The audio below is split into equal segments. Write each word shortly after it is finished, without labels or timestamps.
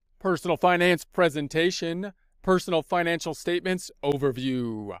Personal Finance Presentation, Personal Financial Statements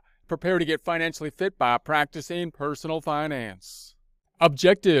Overview. Prepare to get financially fit by practicing personal finance.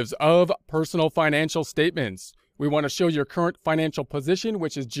 Objectives of personal financial statements. We want to show your current financial position,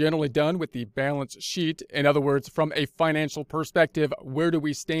 which is generally done with the balance sheet. In other words, from a financial perspective, where do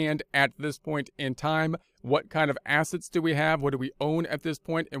we stand at this point in time? What kind of assets do we have? What do we own at this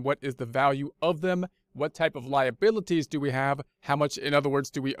point? And what is the value of them? What type of liabilities do we have? How much, in other words,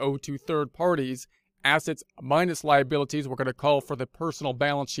 do we owe to third parties? Assets minus liabilities, we're going to call for the personal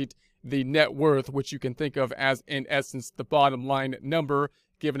balance sheet the net worth, which you can think of as, in essence, the bottom line number,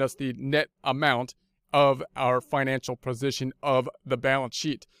 giving us the net amount of our financial position of the balance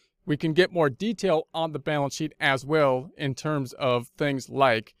sheet. We can get more detail on the balance sheet as well in terms of things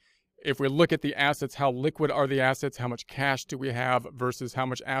like, if we look at the assets, how liquid are the assets? How much cash do we have versus how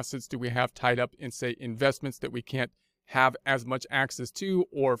much assets do we have tied up in, say, investments that we can't have as much access to,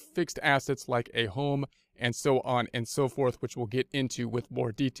 or fixed assets like a home, and so on and so forth, which we'll get into with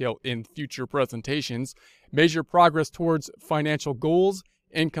more detail in future presentations. Measure progress towards financial goals,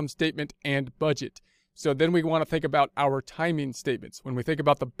 income statement, and budget. So then we want to think about our timing statements. When we think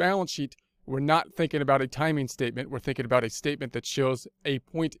about the balance sheet, we're not thinking about a timing statement. We're thinking about a statement that shows a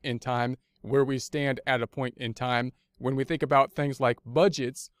point in time, where we stand at a point in time. When we think about things like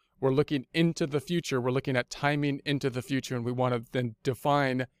budgets, we're looking into the future. We're looking at timing into the future, and we want to then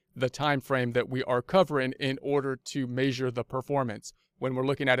define the time frame that we are covering in order to measure the performance. When we're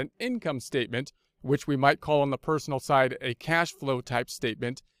looking at an income statement, which we might call on the personal side a cash flow type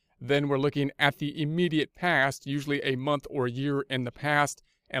statement, then we're looking at the immediate past, usually a month or year in the past,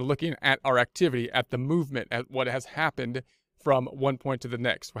 and looking at our activity, at the movement, at what has happened from one point to the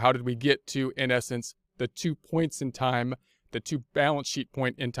next. How did we get to, in essence, the 2 points in time, the two balance sheet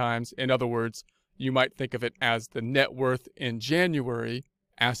point in times? In other words, you might think of it as the net worth in January,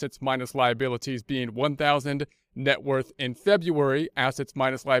 assets minus liabilities being 1,000, net worth in February, assets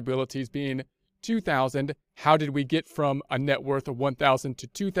minus liabilities being 2,000. How did we get from a net worth of 1,000 to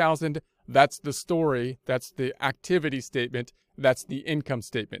 2,000? That's the story. That's the activity statement. That's the income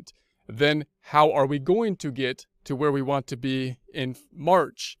statement. Then how are we going to get to where we want to be in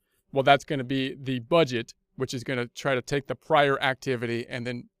March? Well, that's going to be the budget, which is going to try to take the prior activity and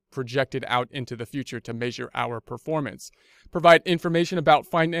then project it out into the future to measure our performance. Provide information about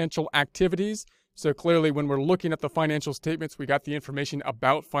financial activities. So clearly, when we're looking at the financial statements, we got the information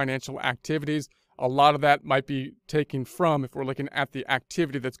about financial activities. A lot of that might be taken from, if we're looking at the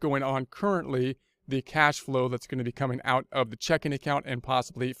activity that's going on currently, the cash flow that's going to be coming out of the checking account and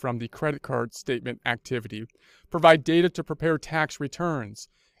possibly from the credit card statement activity. Provide data to prepare tax returns.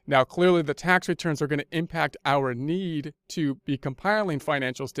 Now, clearly, the tax returns are going to impact our need to be compiling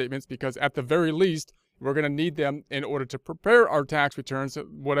financial statements, because at the very least, we're going to need them in order to prepare our tax returns, at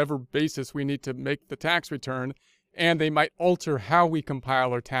whatever basis we need to make the tax return. And they might alter how we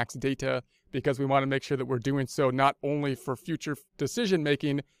compile our tax data, because we want to make sure that we're doing so not only for future decision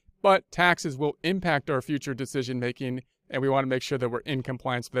making, but taxes will impact our future decision making, and we want to make sure that we're in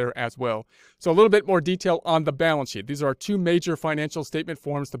compliance there as well. So a little bit more detail on the balance sheet. These are our two major financial statement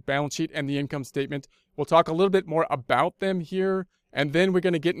forms, the balance sheet and the income statement. We'll talk a little bit more about them here, and then we're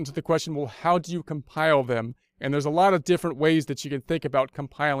going to get into the question, well, how do you compile them? And there's a lot of different ways that you can think about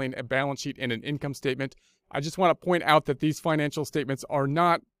compiling a balance sheet and an income statement. I just want to point out that these financial statements are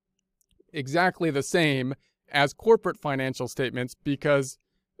not exactly the same as corporate financial statements, because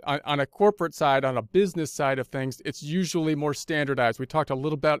on a corporate side, on a business side of things, it's usually more standardized. We talked a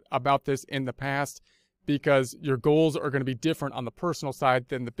little bit about this in the past, because your goals are going to be different on the personal side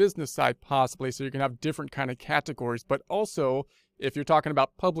than the business side possibly. So you can have different kind of categories. But also, if you're talking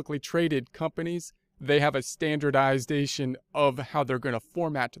about publicly traded companies, they have a standardization of how they're going to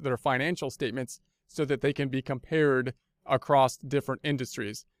format their financial statements so that they can be compared across different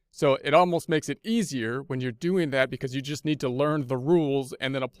industries. So it almost makes it easier when you're doing that, because you just need to learn the rules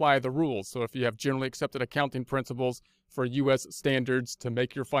and then apply the rules. So if you have generally accepted accounting principles for U.S. standards to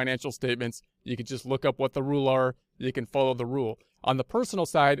make your financial statements, you can just look up what the rules are. You can follow the rule. On the personal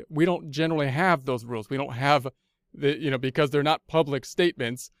side, we don't generally have those rules. We don't have because they're not public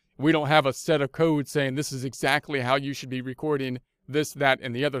statements, we don't have a set of code saying this is exactly how you should be recording this, that,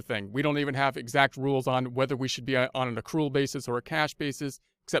 and the other thing. We don't even have exact rules on whether we should be on an accrual basis or a cash basis,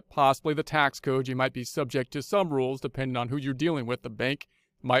 except possibly the tax code. You might be subject to some rules depending on who you're dealing with. The bank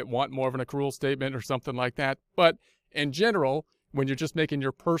might want more of an accrual statement or something like that. But in general, when you're just making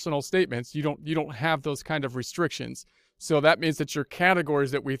your personal statements, you don't have those kind of restrictions. So that means that your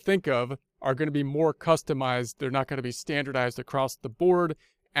categories that we think of are going to be more customized. They're not going to be standardized across the board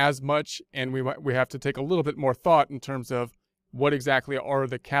as much, and we have to take a little bit more thought in terms of what exactly are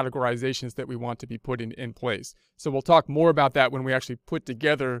the categorizations that we want to be putting in place. So we'll talk more about that when we actually put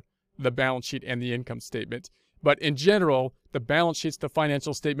together the balance sheet and the income statement. But in general, the balance sheet's the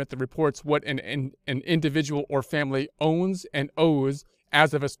financial statement that reports what an individual or family owns and owes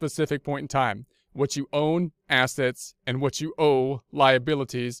as of a specific point in time. What you own, assets, and what you owe,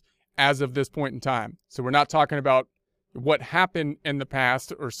 liabilities, as of this point in time. So we're not talking about what happened in the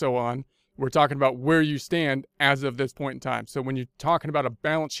past or so on. We're talking about where you stand as of this point in time. So when you're talking about a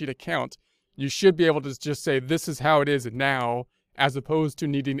balance sheet account, you should be able to just say, this is how it is now, as opposed to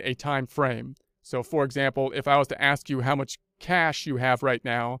needing a time frame. So for example, if I was to ask you how much cash you have right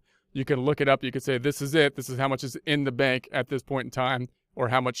now, you can look it up. You could say, this is it. This is how much is in the bank at this point in time, or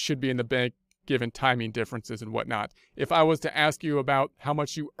how much should be in the bank given timing differences and whatnot. If I was to ask you about how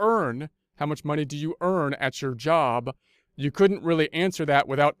much you earn, how much money do you earn at your job, you couldn't really answer that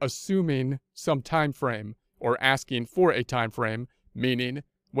without assuming some time frame or asking for a time frame, meaning,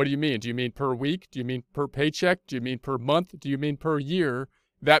 what do you mean? Do you mean per week? Do you mean per paycheck? Do you mean per month? Do you mean per year?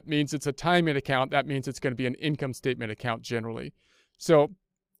 That means it's a timing account. That means it's going to be an income statement account generally. So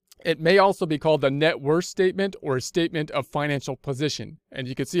it may also be called the net worth statement or a statement of financial position. And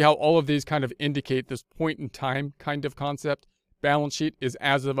you can see how all of these kind of indicate this point in time kind of concept. Balance sheet is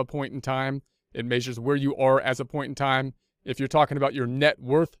as of a point in time. It measures where you are as a point in time. If you're talking about your net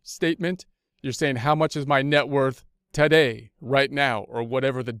worth statement, you're saying how much is my net worth today, right now, or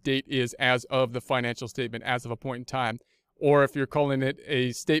whatever the date is as of the financial statement as of a point in time. Or if you're calling it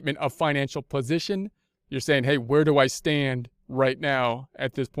a statement of financial position, you're saying, hey, where do I stand right now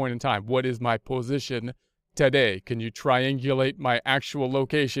at this point in time? What is my position today? Can you triangulate my actual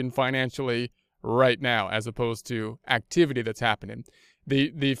location financially right now as opposed to activity that's happening?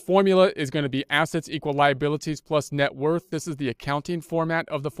 The formula is going to be assets equal liabilities plus net worth. This is the accounting format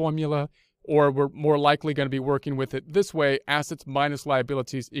of the formula, or we're more likely going to be working with it this way: assets minus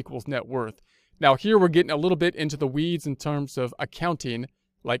liabilities equals net worth. Now here we're getting a little bit into the weeds in terms of accounting,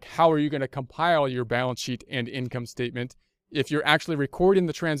 like how are you going to compile your balance sheet and income statement. If you're actually recording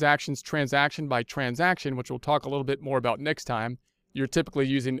the transactions transaction by transaction, which we'll talk a little bit more about next time, you're typically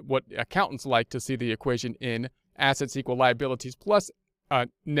using what accountants like to see the equation in: assets equal liabilities plus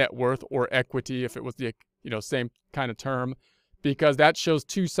net worth, or equity if it was the same kind of term, because that shows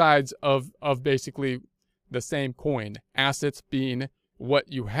two sides of basically the same coin. Assets being what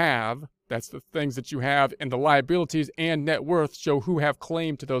you have, that's the things that you have, and the liabilities and net worth show who have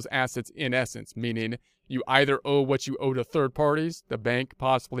claim to those assets in essence, meaning you either owe what you owe to third parties, the bank,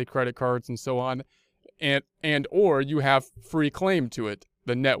 possibly credit cards and so on, and or you have free claim to it,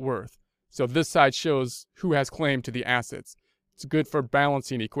 the net worth. So this side shows who has claim to the assets. It's good for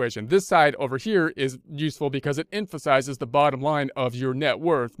balancing equation. This side over here is useful because it emphasizes the bottom line of your net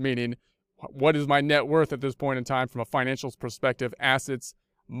worth, meaning what is my net worth at this point in time from a financial perspective? Assets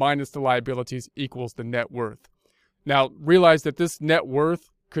minus the liabilities equals the net worth. Now realize that this net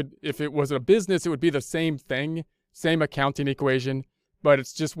worth could, if it was a business, it would be the same thing, same accounting equation, but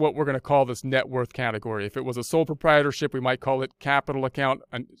it's just what we're going to call this net worth category. If it was a sole proprietorship, we might call it capital account,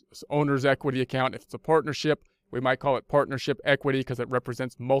 an owner's equity account. If it's a partnership, we might call it partnership equity because it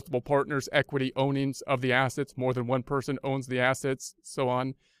represents multiple partners' equity ownings of the assets. More than one person owns the assets, so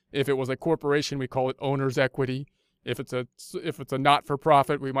on. If it was a corporation, we call it owner's equity. If it's a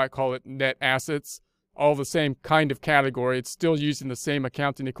not-for-profit, we might call it net assets. All the same kind of category. It's still using the same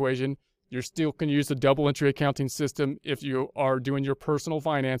accounting equation. You still can use the double entry accounting system if you are doing your personal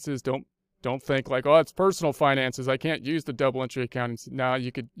finances. Don't think like, oh, it's personal finances, I can't use the double entry accounting. No,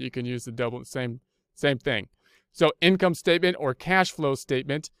 you can use the same thing. So income statement or cash flow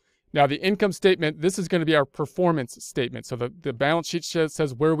statement. Now the income statement, this is going to be our performance statement. So the balance sheet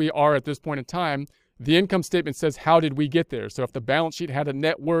says where we are at this point in time. The income statement says how did we get there. So if the balance sheet had a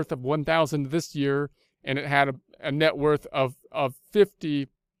net worth of $1,000 this year and it had a net worth of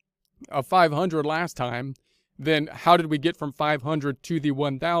 500 last time, then how did we get from 500 to the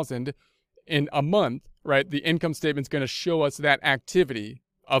 1,000 in a month, right? The income statement is going to show us that activity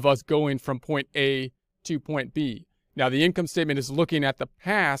of us going from point A to point B. Now, the income statement is looking at the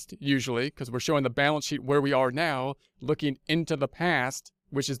past, usually, because we're showing the balance sheet where we are now, looking into the past,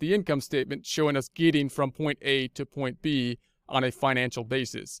 which is the income statement, showing us getting from point A to point B on a financial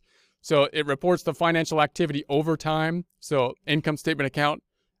basis. So it reports the financial activity over time. So income statement account,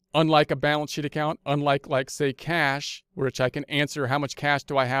 unlike a balance sheet account, unlike, like, say, cash, which I can answer how much cash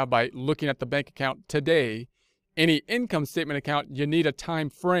do I have by looking at the bank account today, any income statement account, you need a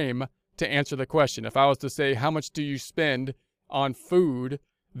time frame to answer the question. If I was to say, how much do you spend on food,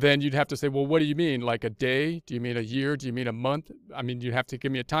 then you'd have to say, well, what do you mean? Like a day? Do you mean a year? Do you mean a month? I mean, you'd have to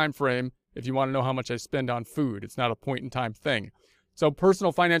give me a time frame if you want to know how much I spend on food. It's not a point in time thing. So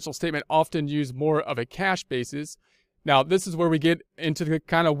personal financial statement often use more of a cash basis. Now, this is where we get into the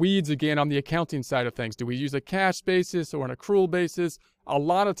kind of weeds again on the accounting side of things. Do we use a cash basis or an accrual basis? A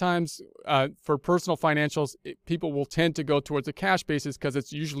lot of times for personal financials, people will tend to go towards a cash basis because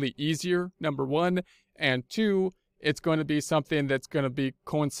it's usually easier, number one. And two, it's going to be something that's going to be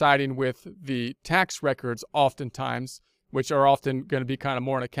coinciding with the tax records oftentimes, which are often going to be kind of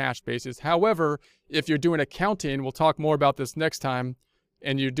more on a cash basis. However, if you're doing accounting, we'll talk more about this next time,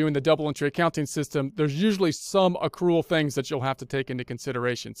 and you're doing the double entry accounting system, there's usually some accrual things that you'll have to take into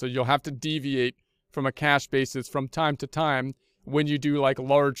consideration. So you'll have to deviate from a cash basis from time to time when you do like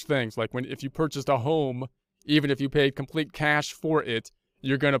large things. Like if you purchased a home, even if you paid complete cash for it,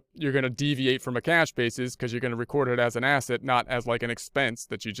 you're gonna deviate from a cash basis because you're gonna record it as an asset, not as like an expense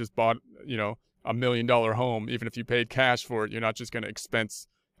that you just bought, $1 million home. Even if you paid cash for it, you're not just gonna expense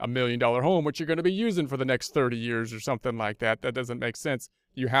 $1 million home, which you're going to be using for the next 30 years or something like that. That doesn't make sense.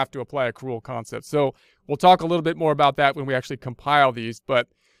 You have to apply accrual concept. So we'll talk a little bit more about that when we actually compile these. But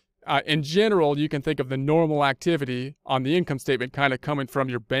in general, you can think of the normal activity on the income statement kind of coming from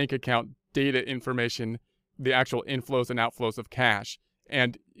your bank account data information, the actual inflows and outflows of cash.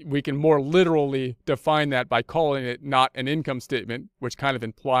 And we can more literally define that by calling it not an income statement, which kind of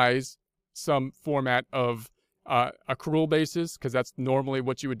implies some format of accrual basis, because that's normally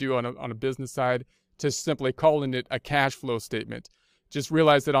what you would do on a business side, to simply calling it a cash flow statement. Just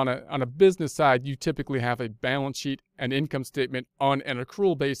realize that on a business side, you typically have a balance sheet, an income statement on an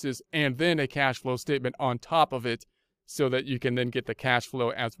accrual basis, and then a cash flow statement on top of it, so that you can then get the cash flow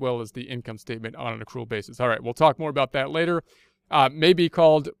as well as the income statement on an accrual basis. All right, we'll talk more about that later. May be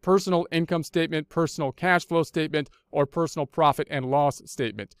called personal income statement, personal cash flow statement, or personal profit and loss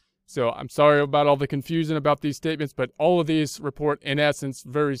statement. So I'm sorry about all the confusion about these statements, but all of these report, in essence,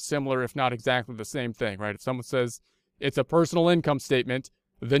 very similar, if not exactly the same thing, right? If someone says it's a personal income statement,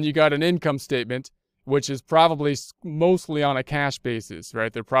 then you got an income statement, which is probably mostly on a cash basis,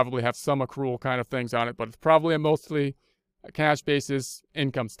 right? They probably have some accrual kind of things on it, but it's probably mostly a cash basis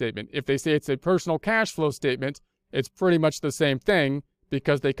income statement. If they say it's a personal cash flow statement, it's pretty much the same thing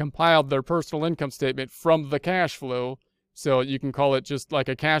because they compiled their personal income statement from the cash flow. So you can call it just like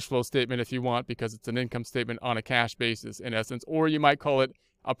a cash flow statement if you want, because it's an income statement on a cash basis in essence. Or you might call it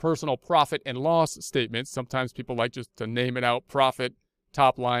a personal profit and loss statement. Sometimes people like just to name it out, profit,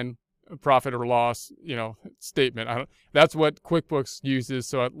 top line, profit or loss, statement. That's what QuickBooks uses.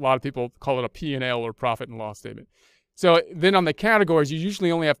 So a lot of people call it a P&L or profit and loss statement. So then on the categories, you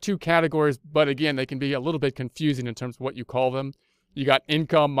usually only have two categories, but again, they can be a little bit confusing in terms of what you call them. You got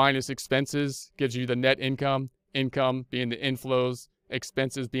income minus expenses, gives you the net income. Income being the inflows,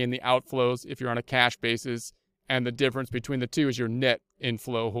 expenses being the outflows if you're on a cash basis, and the difference between the two is your net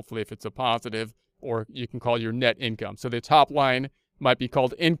inflow, hopefully if it's a positive, or you can call your net income. So the top line might be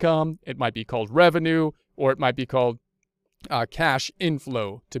called income, it might be called revenue, or it might be called cash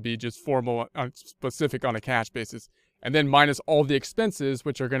inflow, to be just formal, specific on a cash basis. And then minus all the expenses,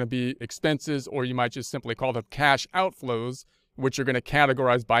 which are going to be expenses, or you might just simply call them cash outflows, which are going to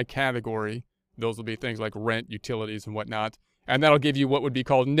categorize by category. Those will be things like rent, utilities, and whatnot. And that'll give you what would be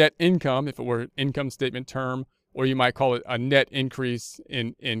called net income if it were an income statement term, or you might call it a net increase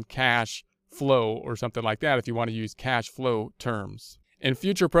in cash flow or something like that if you want to use cash flow terms. In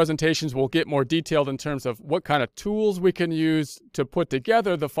future presentations, we'll get more detailed in terms of what kind of tools we can use to put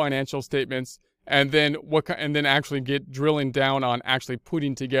together the financial statements, and then actually get drilling down on actually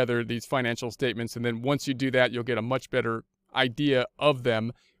putting together these financial statements. And then once you do that, you'll get a much better idea of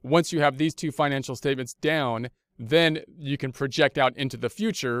them. Once you have these two financial statements down, then you can project out into the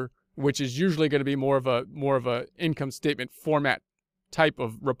future, which is usually going to be more of a income statement format type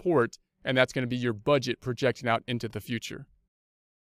of report, and that's going to be your budget projecting out into the future.